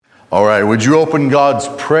All right, would you open God's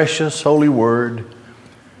precious holy word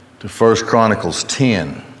to 1 Chronicles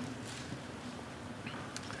 10?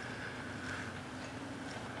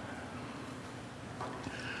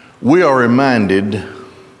 We are reminded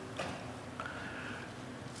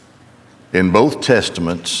in both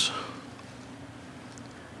Testaments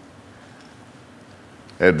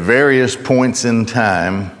at various points in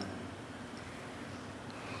time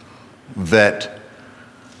that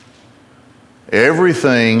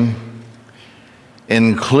everything,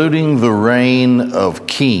 including the reign of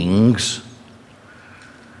kings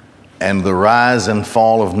and the rise and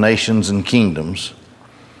fall of nations and kingdoms,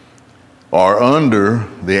 are under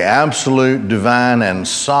the absolute divine and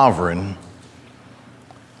sovereign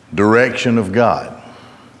direction of God.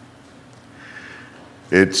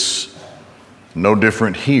 It's no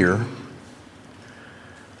different here.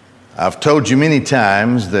 I've told you many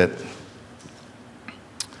times that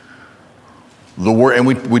the word, and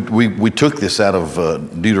we took this out of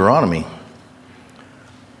Deuteronomy.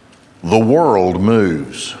 The world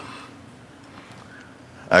moves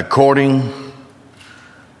according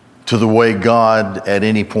to the way God at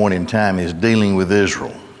any point in time is dealing with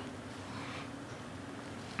Israel.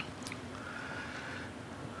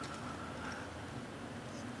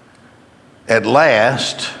 At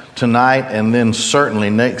last, tonight, and then certainly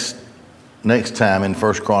next time in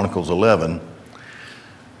 1 Chronicles 11,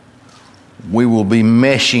 we will be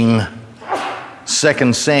meshing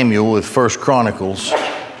 2 Samuel with 1 Chronicles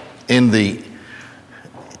in the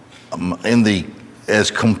as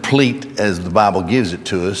complete as the Bible gives it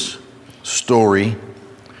to us story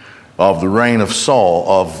of the reign of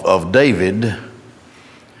Saul, of David.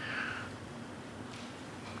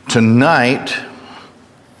 Tonight,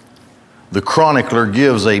 the chronicler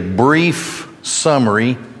gives a brief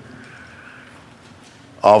summary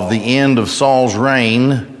of the end of Saul's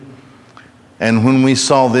reign. And when we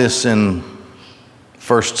saw this in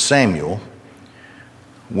 1 Samuel,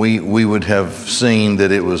 we would have seen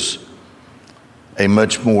that it was a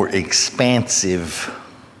much more expansive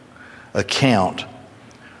account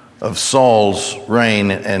of Saul's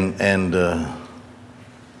reign and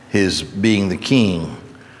his being the king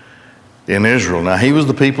in Israel. Now, he was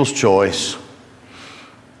the people's choice.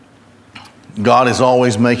 God is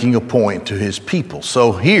always making a point to his people.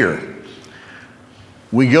 So here,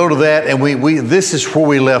 we go to that, and we this is where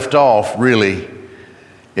we left off, really,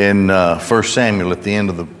 in 1 Samuel at the end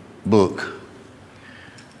of the book.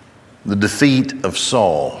 The defeat of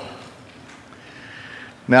Saul.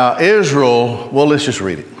 Now, Israel, well, let's just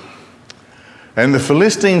read it. And the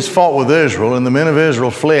Philistines fought with Israel, and the men of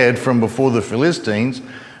Israel fled from before the Philistines.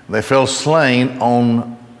 They fell slain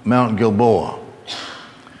on Mount Gilboa.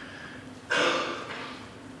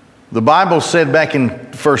 The Bible said back in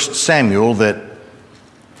 1 Samuel that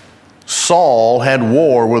Saul had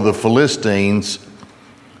war with the Philistines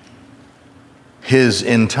his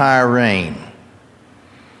entire reign.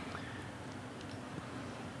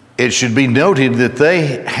 It should be noted that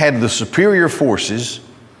they had the superior forces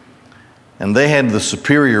and they had the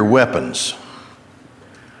superior weapons.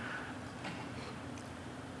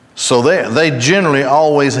 So they generally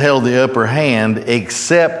always held the upper hand,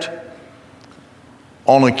 except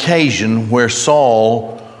on occasion where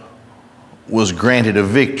Saul was granted a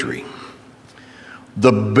victory.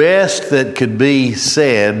 The best that could be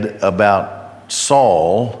said about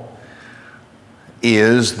Saul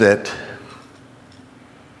is that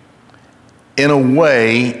in a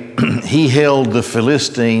way he held the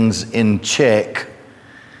Philistines in check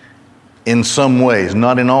in some ways,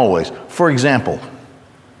 not in all ways. For example,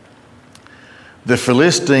 the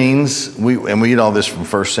Philistines, we get all this from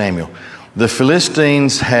 1 Samuel, the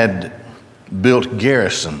Philistines had built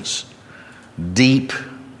garrisons deep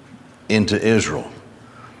into Israel.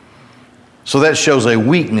 So that shows a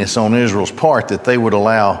weakness on Israel's part that they would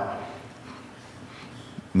allow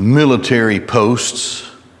military posts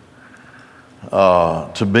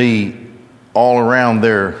to be all around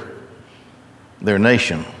their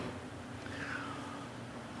nation.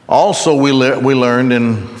 Also, we learned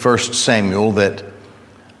in 1 Samuel that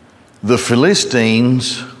the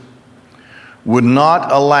Philistines would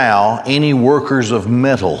not allow any workers of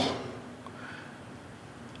metal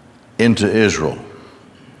into Israel.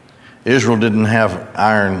 Israel didn't have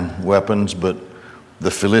iron weapons, but the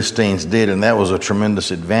Philistines did, and that was a tremendous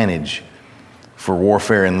advantage for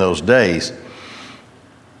warfare in those days.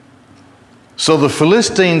 So the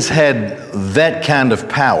Philistines had that kind of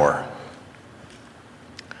power.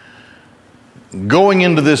 Going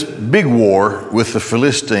into this big war with the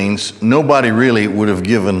Philistines, nobody really would have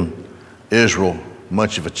given Israel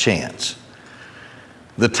much of a chance.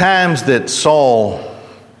 The times that Saul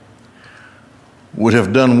would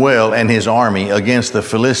have done well, and his army against the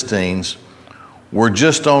Philistines, were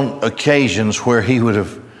just on occasions where he would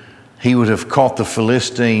have caught the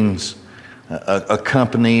Philistines, a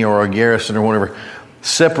company or a garrison or whatever,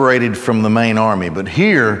 separated from the main army. But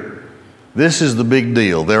here, this is the big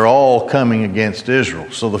deal. They're all coming against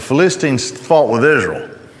Israel. So the Philistines fought with Israel.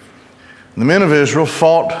 The men of Israel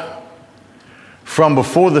fought from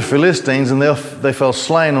before the Philistines, and they fell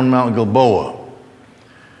slain on Mount Gilboa.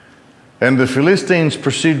 And the Philistines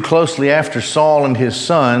pursued closely after Saul and his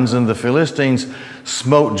sons, and the Philistines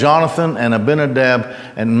smote Jonathan and Abinadab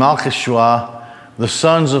and Malchishua, the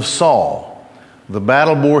sons of Saul. The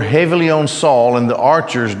battle bore heavily on Saul, and the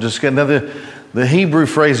archers discovered. Now the Hebrew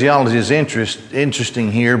phraseology is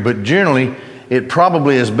interesting here, but generally it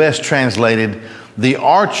probably is best translated, the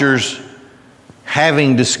archers,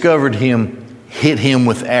 having discovered him, hit him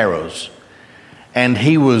with arrows. And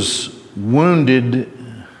he was wounded,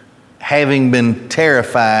 having been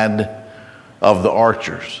terrified of the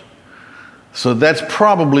archers. So that's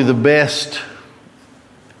probably the best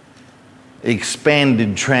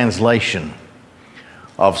expanded translation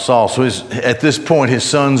of Saul. So at this point, his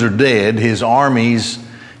sons are dead. His army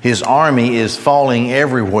is falling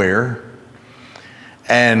everywhere.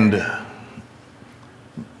 And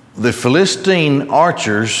the Philistine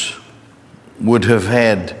archers would have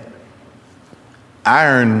had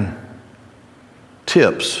iron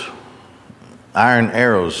tips, iron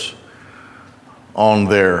arrows on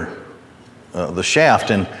the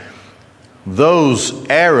shaft, and those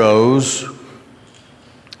arrows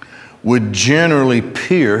would generally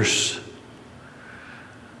pierce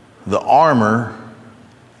the armor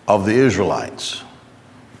of the Israelites,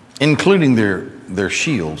 including their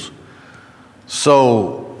shields.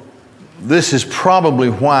 So this is probably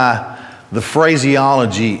why the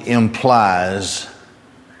phraseology implies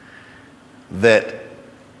that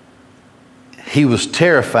he was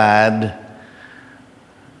terrified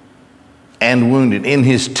and wounded. In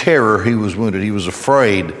his terror, he was wounded. He was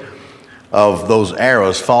afraid of those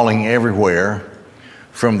arrows falling everywhere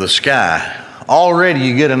from the sky. Already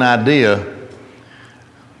you get an idea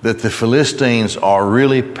that the Philistines are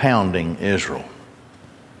really pounding Israel.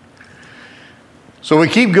 So we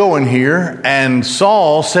keep going here, and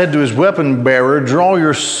Saul said to his weapon bearer, "Draw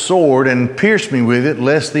your sword and pierce me with it,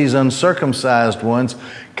 lest these uncircumcised ones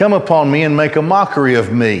come upon me and make a mockery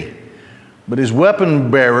of me." But his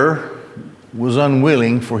weapon bearer was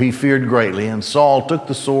unwilling, for he feared greatly. And Saul took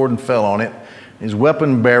the sword and fell on it. His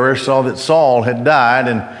weapon bearer saw that Saul had died,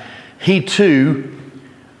 and he too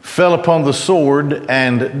fell upon the sword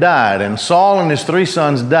and died. And Saul and his 3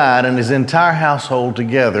 sons died, and his entire household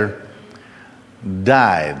together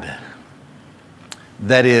died.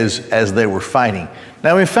 That is, as they were fighting.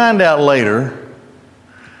 Now we find out later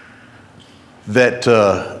that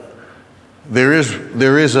there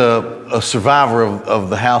is a survivor of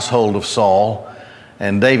the household of Saul,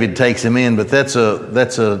 and David takes him in. But that's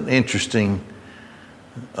an interesting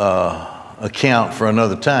account for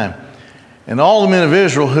another time. And all the men of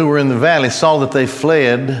Israel who were in the valley saw that they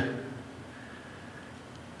fled,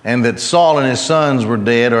 and that Saul and his sons were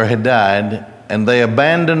dead or had died, and they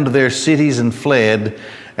abandoned their cities and fled,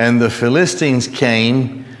 and the Philistines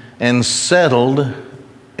came and settled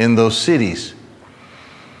in those cities.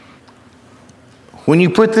 When you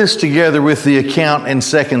put this together with the account in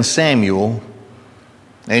 2 Samuel,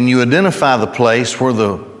 and you identify the place where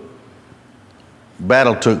the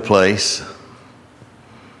battle took place,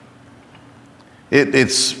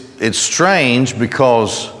 it's strange,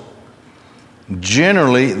 because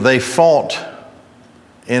generally they fought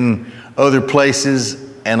in other places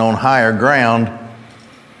and on higher ground.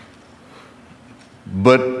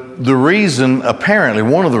 But the reason, apparently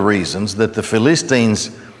one of the reasons that the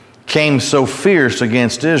Philistines came so fierce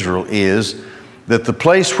against Israel is that the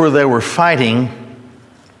place where they were fighting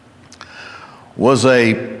was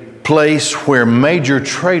a place where major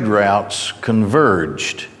trade routes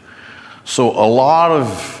converged. So a lot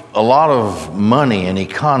of money and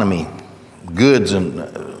economy, goods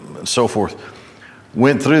and so forth,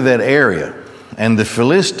 went through that area. And the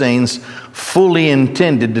Philistines fully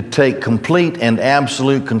intended to take complete and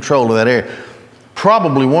absolute control of that area.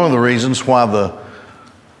 Probably one of the reasons why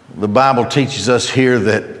the Bible teaches us here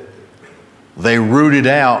that they rooted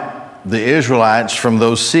out the Israelites from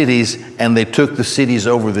those cities, and they took the cities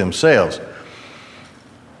over themselves,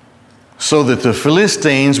 so that the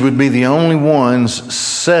Philistines would be the only ones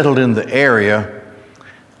settled in the area,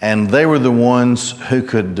 and they were the ones who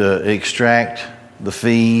could extract the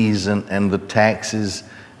fees and the taxes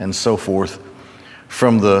and so forth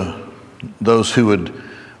from those who would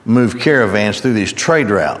move caravans through these trade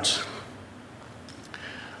routes.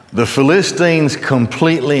 The Philistines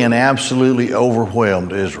completely and absolutely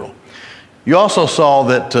overwhelmed Israel. You also saw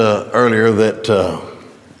that earlier that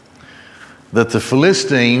the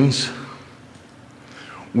Philistines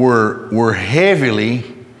were heavily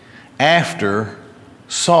after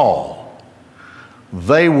Saul.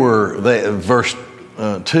 Verse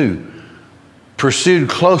 2, pursued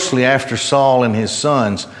closely after Saul and his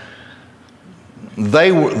sons.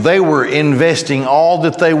 They were investing all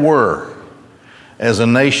that they were as a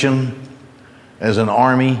nation, as an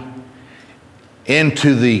army,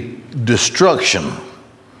 into the destruction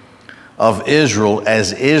of Israel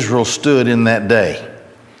as Israel stood in that day.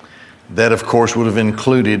 That, of course, would have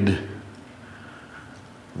included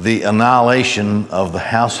the annihilation of the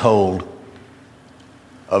household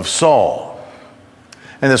of Saul.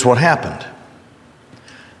 And that's what happened.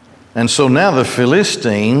 And so now the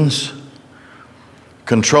Philistines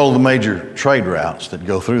control the major trade routes that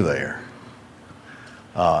go through there.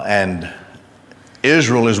 And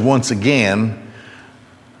Israel is once again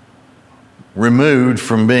removed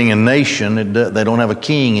from being a nation. They don't have a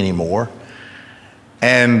king anymore.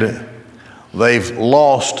 And they've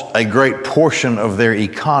lost a great portion of their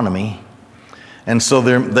economy. And so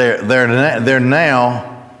they're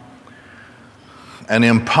now an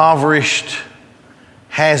impoverished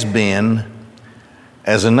has-been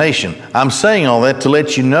as a nation. I'm saying all that to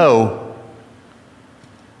let you know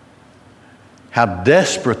how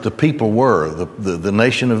desperate the people were, the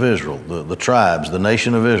nation of Israel, the tribes, the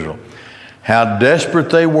nation of Israel. How desperate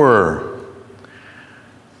they were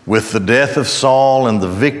with the death of Saul and the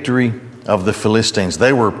victory of the Philistines.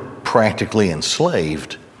 They were practically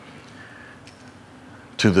enslaved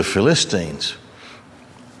to the Philistines.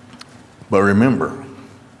 But remember,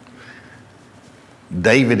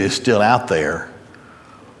 David is still out there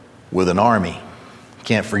with an army.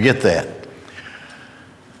 Can't forget that.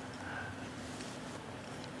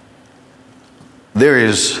 There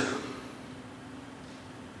is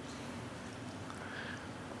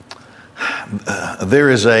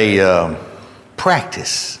a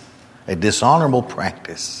practice, a dishonorable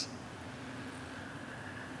practice,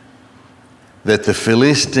 that the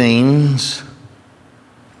Philistines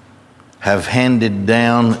have handed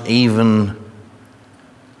down even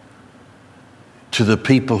to the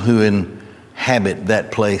people who inhabit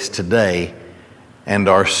that place today and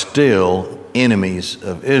are still enemies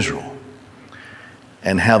of Israel,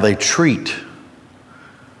 and how they treat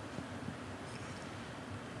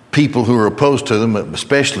people who are opposed to them,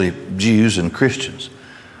 especially Jews and Christians.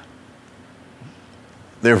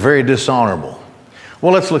 They're very dishonorable.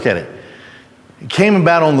 Well, let's look at it. It came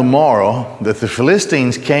about on the morrow that the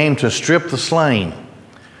Philistines came to strip the slain.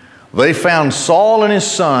 They found Saul and his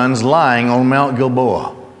sons lying on Mount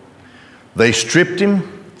Gilboa. They stripped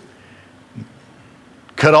him,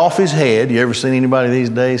 cut off his head. You ever seen anybody these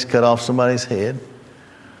days cut off somebody's head?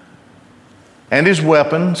 And his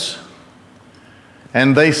weapons.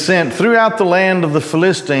 And they sent throughout the land of the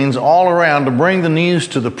Philistines all around to bring the news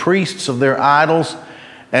to the priests of their idols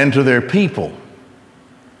and to their people.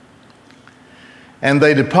 And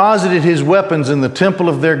they deposited his weapons in the temple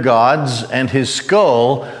of their gods, and his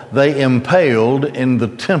skull they impaled in the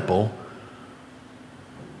temple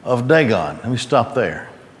of Dagon. Let me stop there.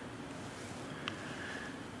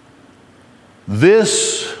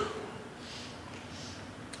 This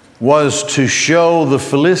was to show the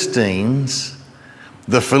Philistines,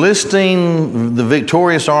 the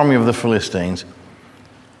victorious army of the Philistines,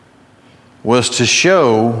 was to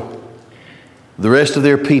show the rest of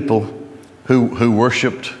their people who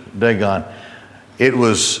worshipped Dagon. It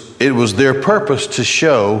was their purpose to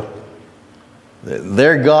show that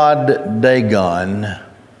their god Dagon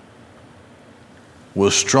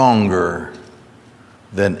was stronger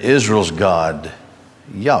than Israel's God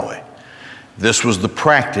Yahweh. This was the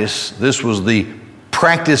practice. This was the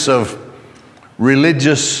practice of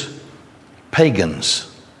religious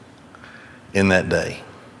pagans in that day.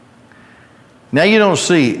 Now you don't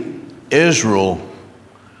see Israel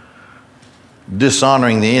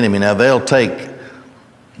dishonoring the enemy. Now they'll take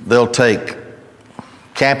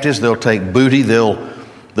captives, they'll take booty, they'll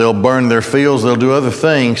burn their fields, they'll do other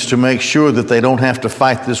things to make sure that they don't have to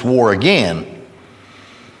fight this war again.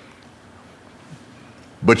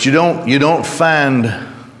 But you don't find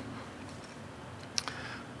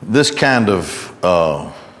this kind of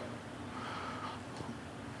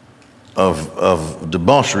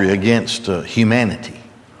debauchery against humanity.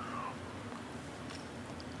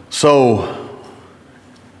 So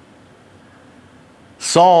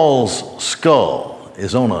Saul's skull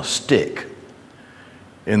is on a stick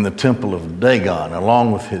in the temple of Dagon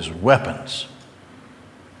along with his weapons.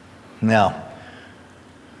 Now,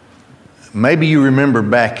 Maybe you remember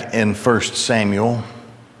back in 1 Samuel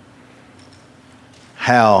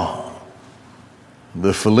how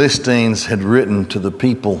the Philistines had written to the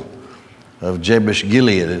people of Jabesh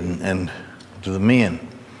Gilead and to the men.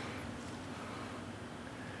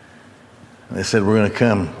 They said, we're going to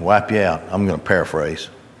come wipe you out. I'm going to paraphrase.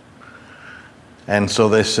 And so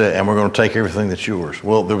they said, and we're going to take everything that's yours.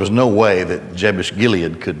 Well, there was no way that Jabesh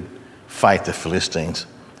Gilead could fight the Philistines.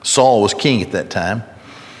 Saul was king at that time.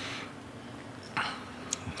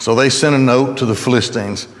 So they sent a note to the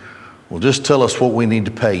Philistines. Well, just tell us what we need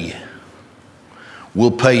to pay you. We'll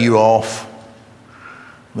pay you off.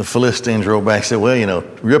 The Philistines wrote back and said, well,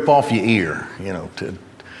 rip off your ear, to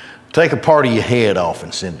take a part of your head off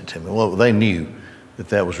and send it to me. Well, they knew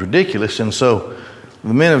that was ridiculous. And so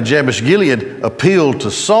the men of Jabesh Gilead appealed to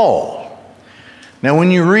Saul. Now, when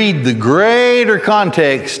you read the greater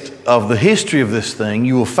context of the history of this thing,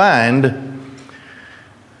 you will find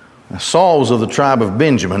Saul was of the tribe of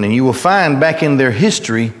Benjamin, and you will find back in their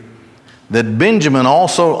history that Benjamin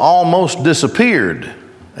also almost disappeared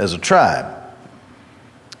as a tribe.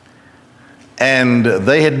 And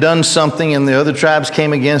they had done something, and the other tribes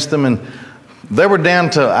came against them, and they were down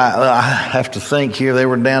to, I have to think here, they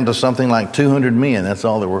were down to something like 200 men. That's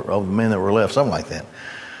all there were of the men that were left, something like that,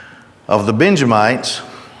 of the Benjamites.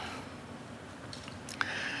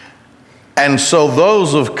 And so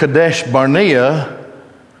those of Kadesh Barnea,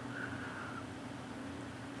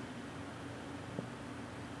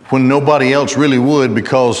 when nobody else really would,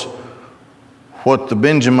 because what the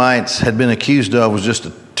Benjamites had been accused of was just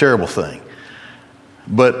a terrible thing.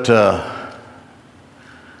 But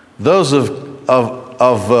those of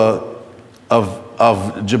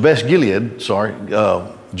Jabesh Gilead,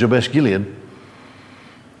 Jabesh Gilead,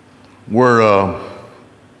 were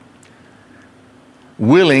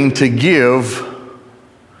willing to give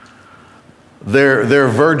their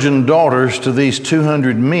virgin daughters to these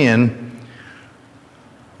 200 men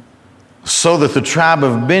so that the tribe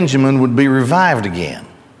of Benjamin would be revived again.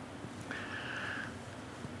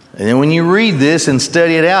 And then when you read this and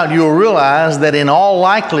study it out, you'll realize that in all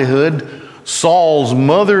likelihood, Saul's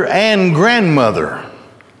mother and grandmother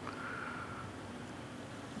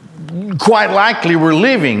quite likely were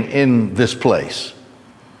living in this place,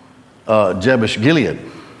 Jabesh Gilead.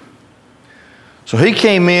 So he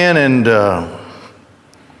came in and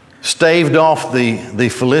staved off the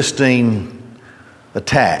Philistine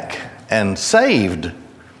attack and saved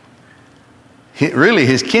really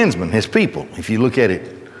his kinsmen, his people, if you look at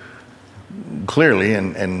it clearly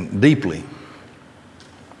and deeply.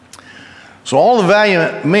 So all the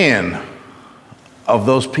valiant men of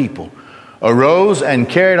those people arose and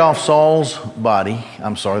carried off Saul's body,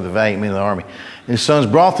 the valiant men of the army. His sons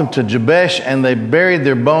brought them to Jabesh, and they buried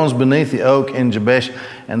their bones beneath the oak in Jabesh,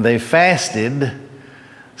 and they fasted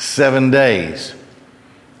 7 days.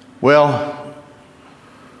 Well,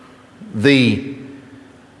 the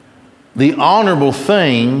honorable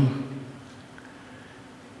thing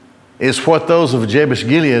is what those of Jabesh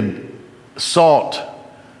Gilead sought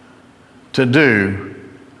to do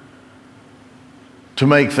to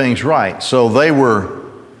make things right. So they were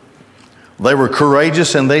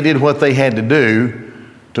courageous, and they did what they had to do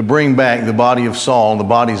to bring back the body of Saul and the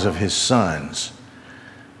bodies of his sons.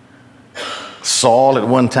 Saul at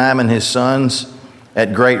one time and his sons,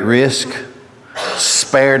 at great risk,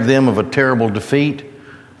 spared them of a terrible defeat,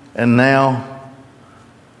 and now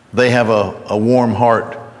they have a warm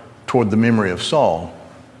heart toward the memory of Saul.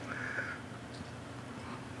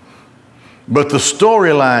 But the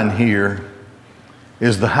storyline here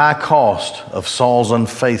is the high cost of Saul's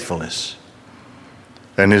unfaithfulness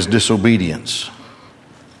and his disobedience.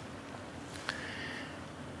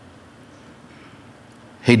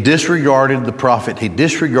 He disregarded the prophet. He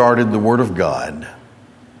disregarded the word of God.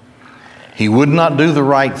 He would not do the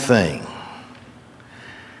right thing.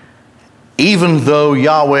 Even though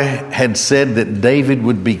Yahweh had said that David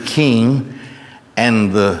would be king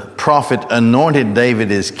and the prophet anointed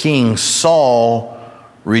David as king, Saul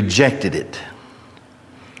rejected it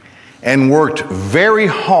and worked very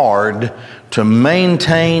hard to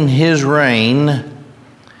maintain his reign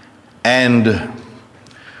and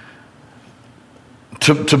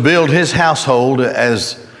to build his household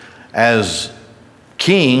as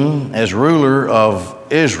king, as ruler of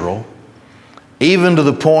Israel, even to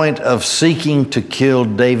the point of seeking to kill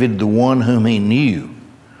David, the one whom he knew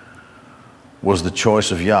was the choice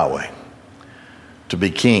of Yahweh to be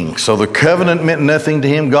king. So the covenant meant nothing to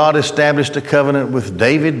him. God established a covenant with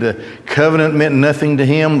David. The covenant meant nothing to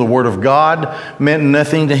him. The word of God meant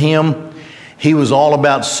nothing to him. He was all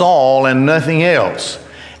about Saul and nothing else.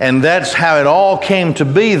 And that's how it all came to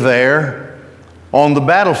be there on the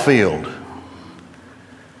battlefield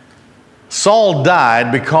Saul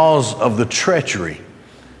died because of the treachery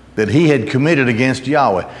that he had committed against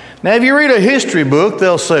Yahweh. Now, if you read a history book,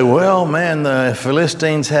 they'll say, well, man, the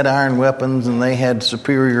Philistines had iron weapons and they had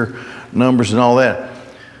superior numbers and all that.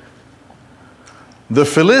 The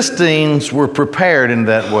Philistines were prepared in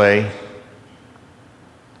that way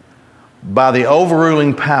by the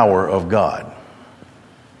overruling power of God.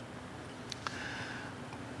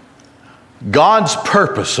 God's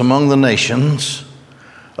purpose among the nations,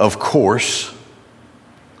 of course,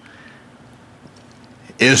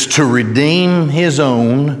 is to redeem His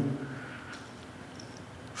own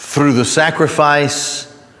through the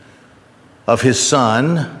sacrifice of His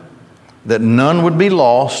Son, that none would be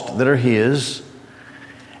lost that are His,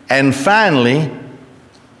 and finally,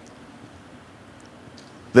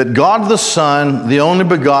 that God the Son, the only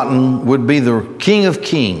begotten, would be the King of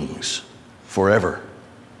kings forever,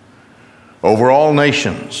 over all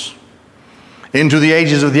nations, into the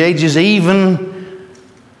ages of the ages, even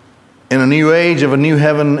in a new age of a new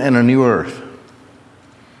heaven and a new earth.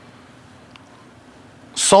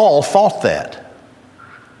 Saul fought that.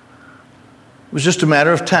 It was just a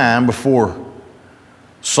matter of time before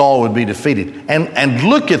Saul would be defeated. And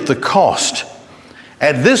look at the cost.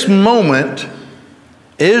 At this moment,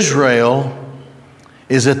 Israel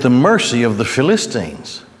is at the mercy of the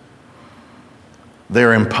Philistines.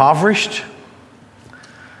 They're impoverished.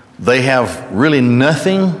 They have really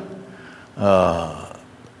nothing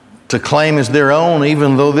to claim as their own,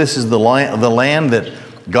 even though this is the land that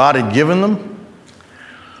God had given them.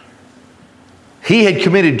 He had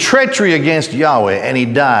committed treachery against Yahweh, and he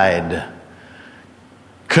died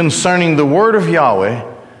concerning the word of Yahweh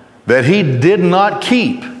that he did not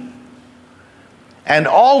keep. And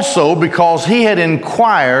also because he had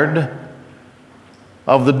inquired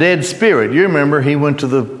of the dead spirit. You remember he went to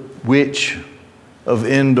the witch of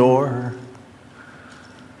Endor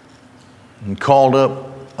and called up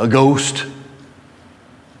a ghost.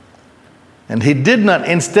 And he did not,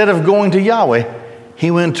 instead of going to Yahweh, he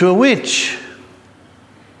went to a witch.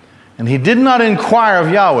 And he did not inquire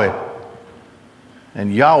of Yahweh.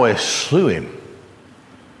 And Yahweh slew him.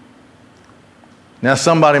 Now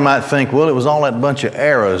somebody might think, well, it was all that bunch of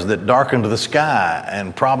arrows that darkened the sky,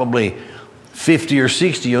 and probably 50 or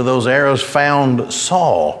 60 of those arrows found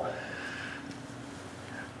Saul.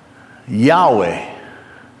 Yahweh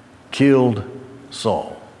killed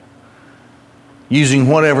Saul using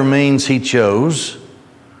whatever means he chose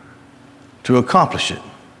to accomplish it,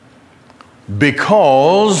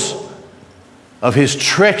 because of his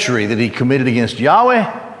treachery that he committed against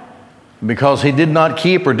Yahweh, because he did not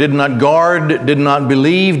keep or did not guard, did not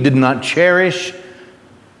believe, did not cherish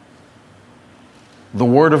the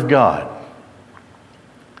Word of God.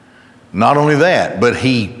 Not only that, but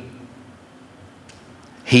he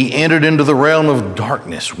entered into the realm of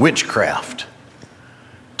darkness, witchcraft,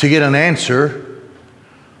 to get an answer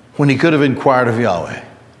when he could have inquired of Yahweh.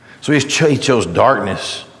 So he chose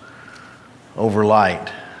darkness over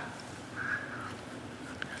light.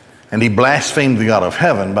 And he blasphemed the God of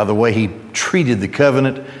heaven by the way he treated the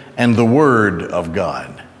covenant and the word of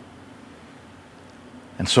God.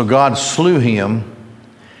 And so God slew him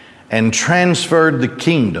and transferred the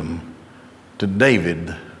kingdom to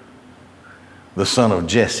David, the son of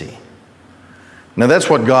Jesse. Now that's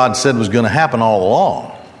what God said was going to happen all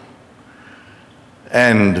along.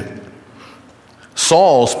 And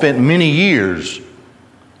Saul spent many years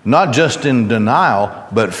not just in denial,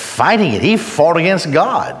 but fighting it. He fought against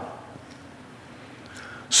God.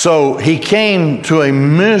 So he came to a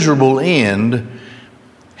miserable end.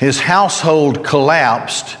 His household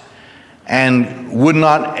collapsed and would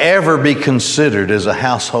not ever be considered as a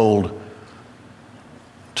household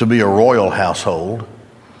to be a royal household.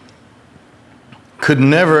 Could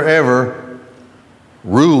never ever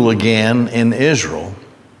rule again in Israel.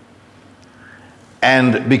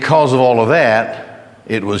 And because of all of that,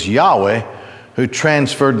 it was Yahweh who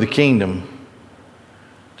transferred the kingdom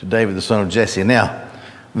to David the son of Jesse. Now,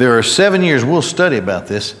 there are 7 years, we'll study about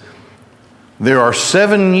this. There are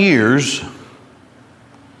 7 years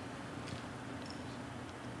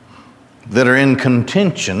that are in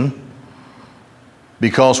contention,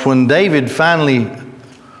 because when David finally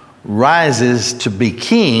rises to be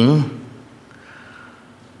king,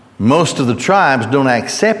 most of the tribes don't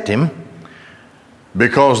accept him,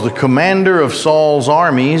 because the commander of Saul's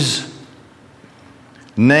armies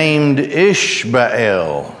named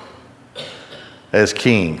Ishbaal as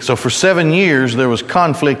king. So for 7 years there was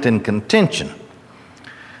conflict and contention.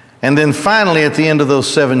 And then finally at the end of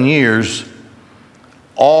those 7 years,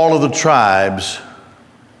 all of the tribes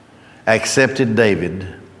accepted David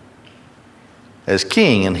as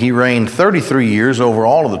king, and he reigned 33 years over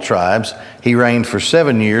all of the tribes. He reigned for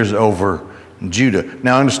 7 years over Judah.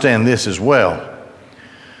 Now understand this as well.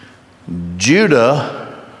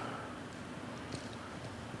 Judah,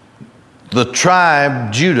 the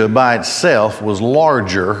tribe Judah by itself was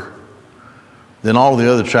larger than all of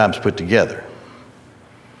the other tribes put together.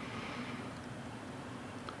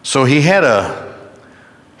 So he had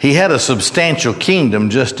a substantial kingdom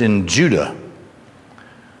just in Judah.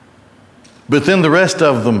 But then the rest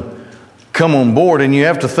of them come on board, and you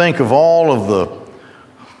have to think of all of the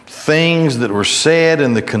things that were said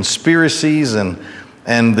and the conspiracies and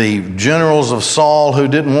the generals of Saul who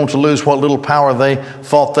didn't want to lose what little power they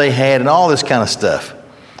thought they had and all this kind of stuff.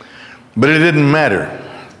 But it didn't matter.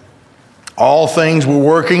 All things were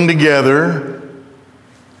working together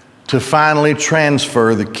to finally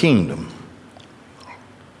transfer the kingdom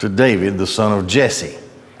to David, the son of Jesse.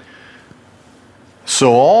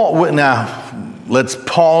 So now let's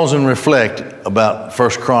pause and reflect about 1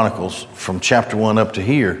 Chronicles from chapter 1 up to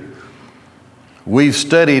here. We've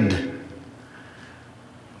studied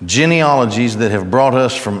genealogies that have brought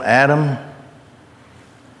us from Adam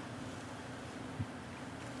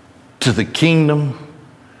to the kingdom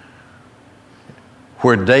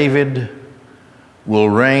where David will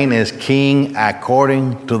reign as king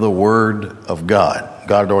according to the word of God.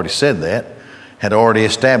 God had already said that, had already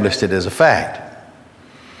established it as a fact.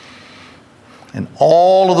 And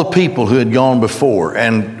all of the people who had gone before,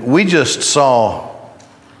 and we just saw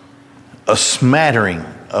a smattering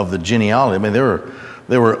of the genealogy. I mean,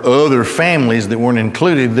 there were other families that weren't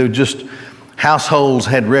included. They were just households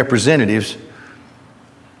had representatives.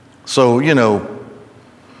 So,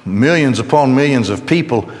 millions upon millions of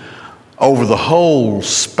people over the whole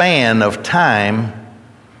span of time,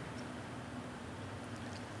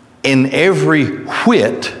 in every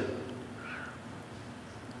whit,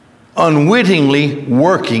 unwittingly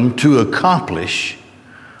working to accomplish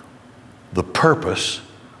the purpose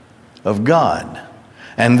of God.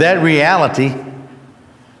 And that reality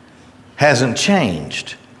hasn't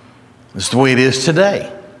changed. It's the way it is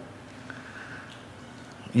today.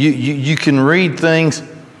 You can read things.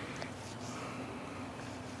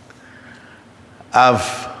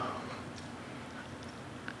 I've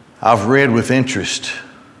read with interest,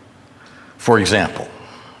 for example,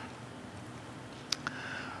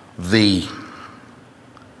 the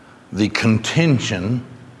contention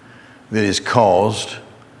that is caused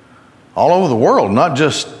all over the world, not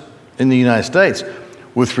just in the United States,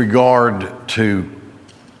 with regard to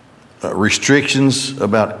restrictions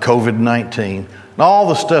about COVID-19 and all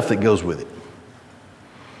the stuff that goes with it.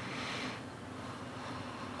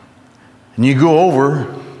 And you go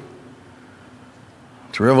over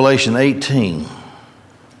to Revelation 18.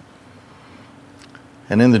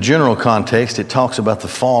 And in the general context, it talks about the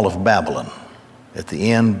fall of Babylon at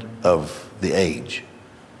the end of the age.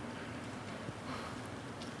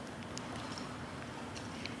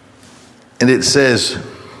 And it says,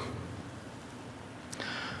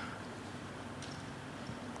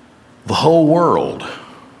 the whole world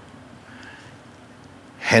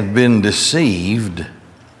had been deceived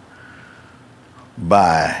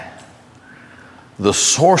by the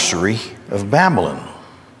sorcery of Babylon.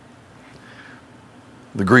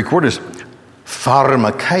 The Greek word is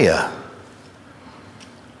pharmakeia.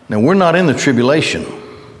 Now, we're not in the tribulation,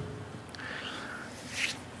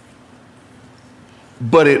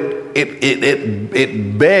 but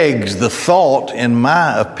it begs the thought, in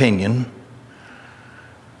my opinion,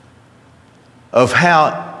 of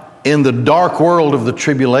how in the dark world of the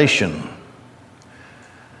tribulation,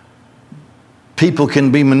 people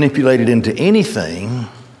can be manipulated into anything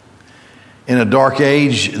in a dark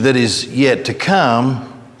age that is yet to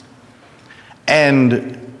come.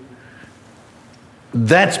 And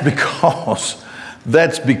that's because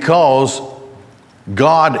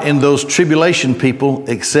God in those tribulation people,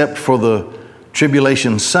 except for the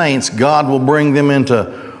tribulation saints, God will bring them into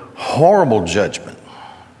horrible judgment.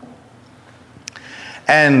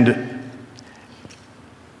 And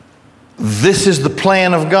this is the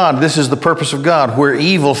plan of God. This is the purpose of God, where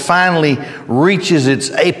evil finally reaches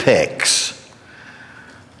its apex.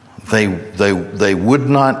 They would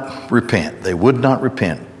not repent. They would not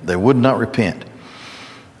repent. They would not repent.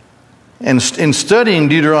 And in studying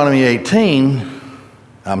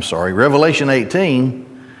Revelation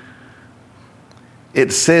 18,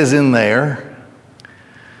 it says in there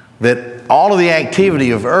that all of the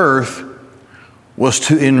activity of earth was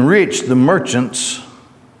to enrich the merchants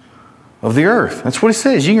of the earth. That's what it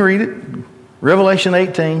says. You can read it. Revelation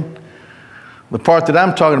 18. The part that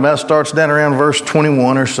I'm talking about starts down around verse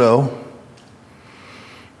 21 or so.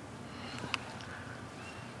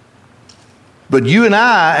 But you and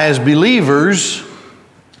I, as believers,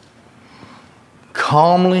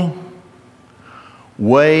 calmly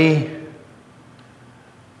weigh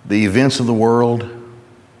the events of the world.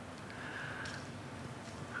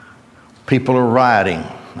 People are rioting.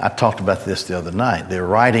 I talked about this the other night. They're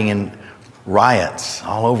rioting in riots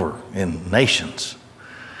all over in nations.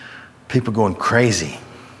 People going crazy.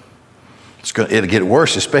 It'll get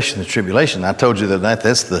worse, especially in the tribulation. I told you the other night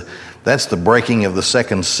that's the breaking of the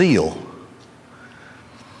second seal.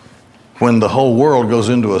 When the whole world goes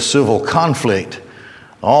into a civil conflict,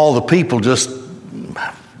 all the people just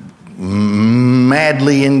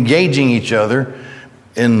madly engaging each other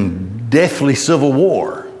in deathly civil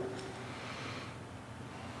war.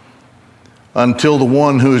 Until the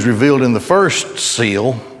one who is revealed in the first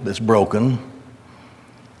seal that's broken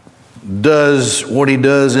does what he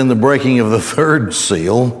does in the breaking of the third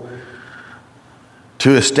seal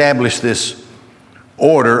to establish this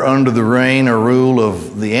order under the reign or rule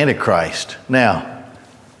of the Antichrist. Now,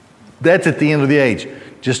 that's at the end of the age.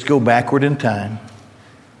 Just go backward in time.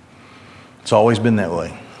 It's always been that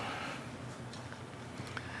way.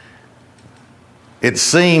 It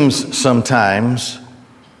seems sometimes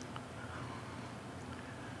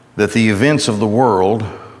that the events of the world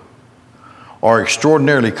are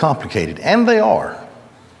extraordinarily complicated, and they are.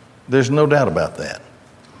 There's no doubt about that.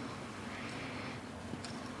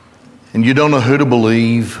 And you don't know who to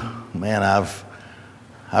believe. Man,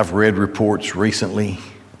 I've read reports recently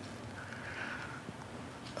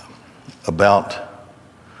about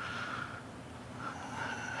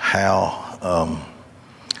how,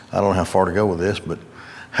 I don't know how far to go with this, but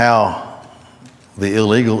how the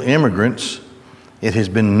illegal immigrants, it has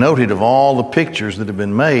been noted of all the pictures that have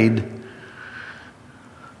been made,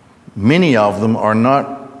 many of them are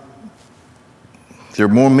not, there are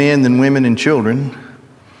more men than women and children,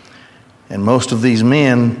 and most of these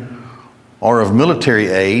men are of military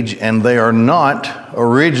age, and they are not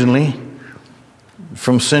originally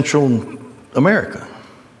from Central America.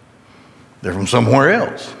 They're from somewhere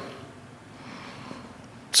else.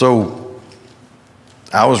 So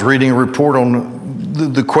I was reading a report on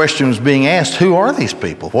the questions being asked, who are these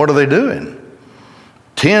people? What are they doing?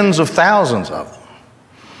 Tens of thousands of them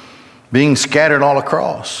being scattered all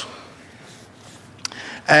across.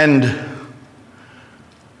 And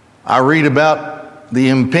I read about the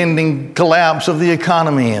impending collapse of the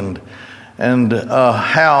economy and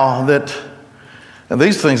how that, and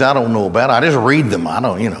these things I don't know about. I just read them. I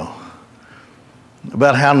don't,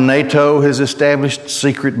 about how NATO has established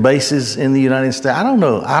secret bases in the United States. I don't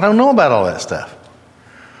know about all that stuff.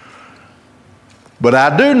 But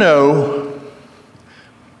I do know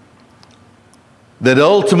that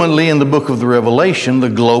ultimately in the book of the Revelation, the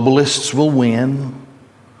globalists will win.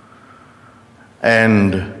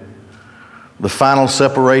 And the final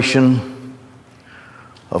separation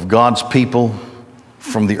of God's people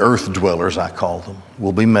from the earth dwellers, I call them,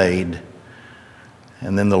 will be made.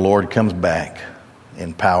 And then the Lord comes back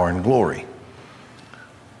in power and glory.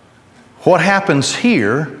 What happens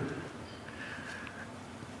here,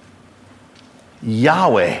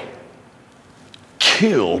 Yahweh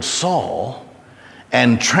killed Saul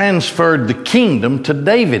and transferred the kingdom to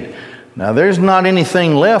David. Now, there's not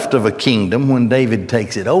anything left of a kingdom when David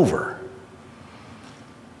takes it over.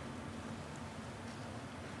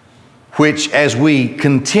 Which, as we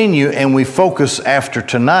continue and we focus after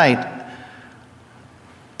tonight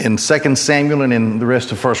in 2 Samuel and in the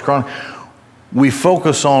rest of 1 Chronicles, we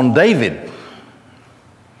focus on David,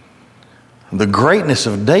 the greatness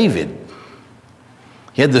of David.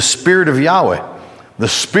 He had the Spirit of Yahweh. The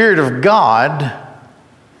Spirit of God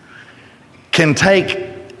can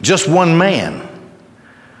take just one man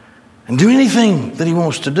and do anything that he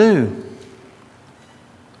wants to do.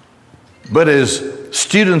 But as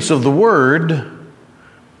students of the Word,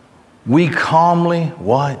 we calmly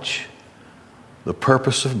watch the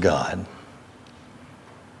purpose of God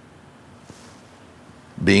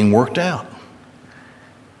being worked out,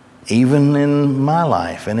 even in my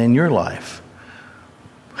life and in your life.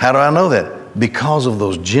 How do I know that? Because of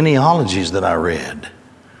those genealogies that I read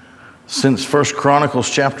since 1 Chronicles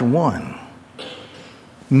chapter 1.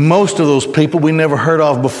 Most of those people we never heard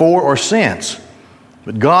of before or since.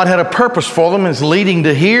 But God had a purpose for them. It's leading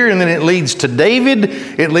to here, and then it leads to David.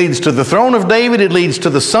 It leads to the throne of David. It leads to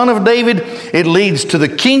the son of David. It leads to the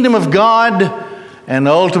kingdom of God. And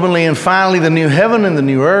ultimately and finally the new heaven and the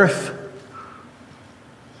new earth.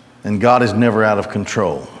 And God is never out of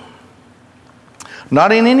control.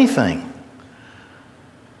 Not in anything.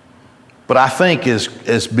 But I think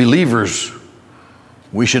as believers,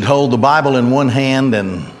 we should hold the Bible in one hand,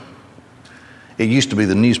 and it used to be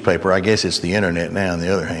the newspaper. I guess it's the internet now in the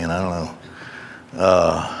other hand. I don't know.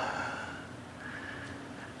 And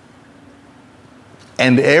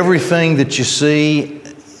everything that you see,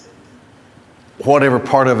 whatever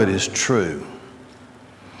part of it is true,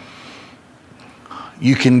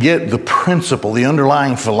 you can get the principle, the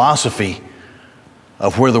underlying philosophy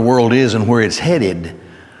of where the world is and where it's headed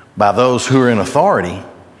by those who are in authority.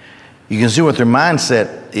 You can see what their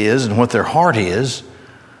mindset is and what their heart is.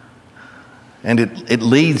 And it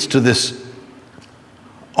leads to this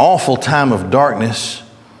awful time of darkness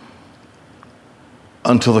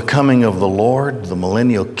until the coming of the Lord, the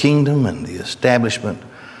millennial kingdom, and the establishment,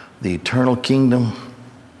 the eternal kingdom.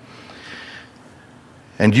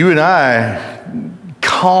 And you and I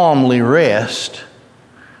calmly rest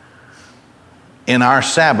in our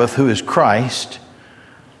Sabbath, who is Christ,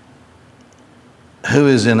 who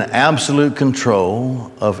is in absolute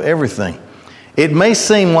control of everything. It may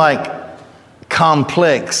seem like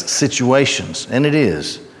complex situations, and it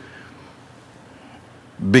is,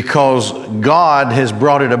 because God has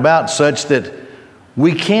brought it about such that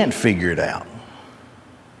we can't figure it out.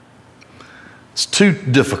 It's too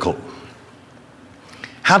difficult.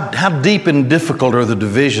 How deep and difficult are the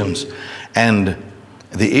divisions and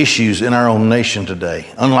the issues in our own nation today,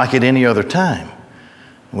 unlike at any other time?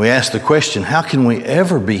 We ask the question, how can we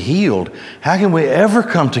ever be healed? How can we ever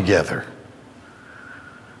come together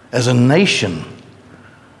as a nation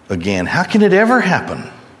again? How can it ever happen?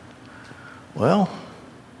 Well,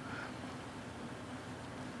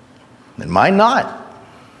 it might not.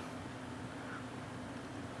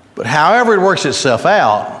 But however it works itself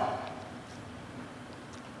out,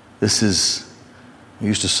 I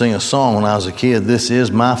used to sing a song when I was a kid, this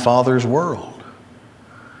is my Father's world.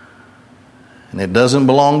 And it doesn't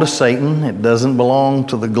belong to Satan. It doesn't belong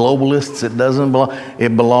to the globalists.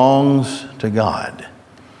 It belongs to God.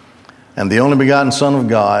 And the only begotten Son of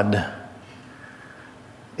God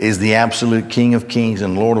is the absolute King of kings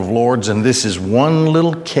and Lord of lords. And this is one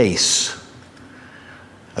little case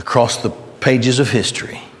across the pages of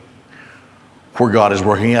history where God is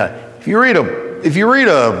working out. If you read a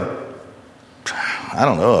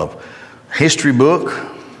history book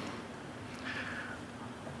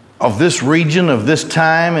of this region, of this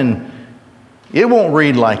time, and it won't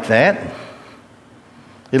read like that.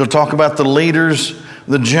 It'll talk about the leaders,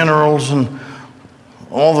 the generals, and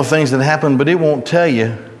all the things that happened, but it won't tell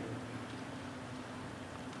you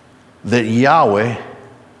that Yahweh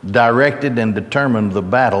directed and determined the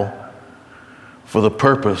battle for the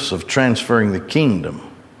purpose of transferring the kingdom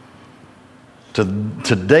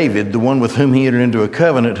to David, the one with whom he entered into a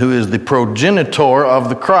covenant, who is the progenitor of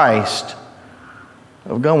the Christ.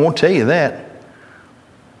 God won't tell you that,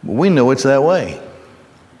 but we know it's that way.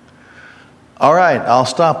 All right, I'll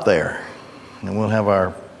stop there, and we'll have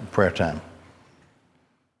our prayer time.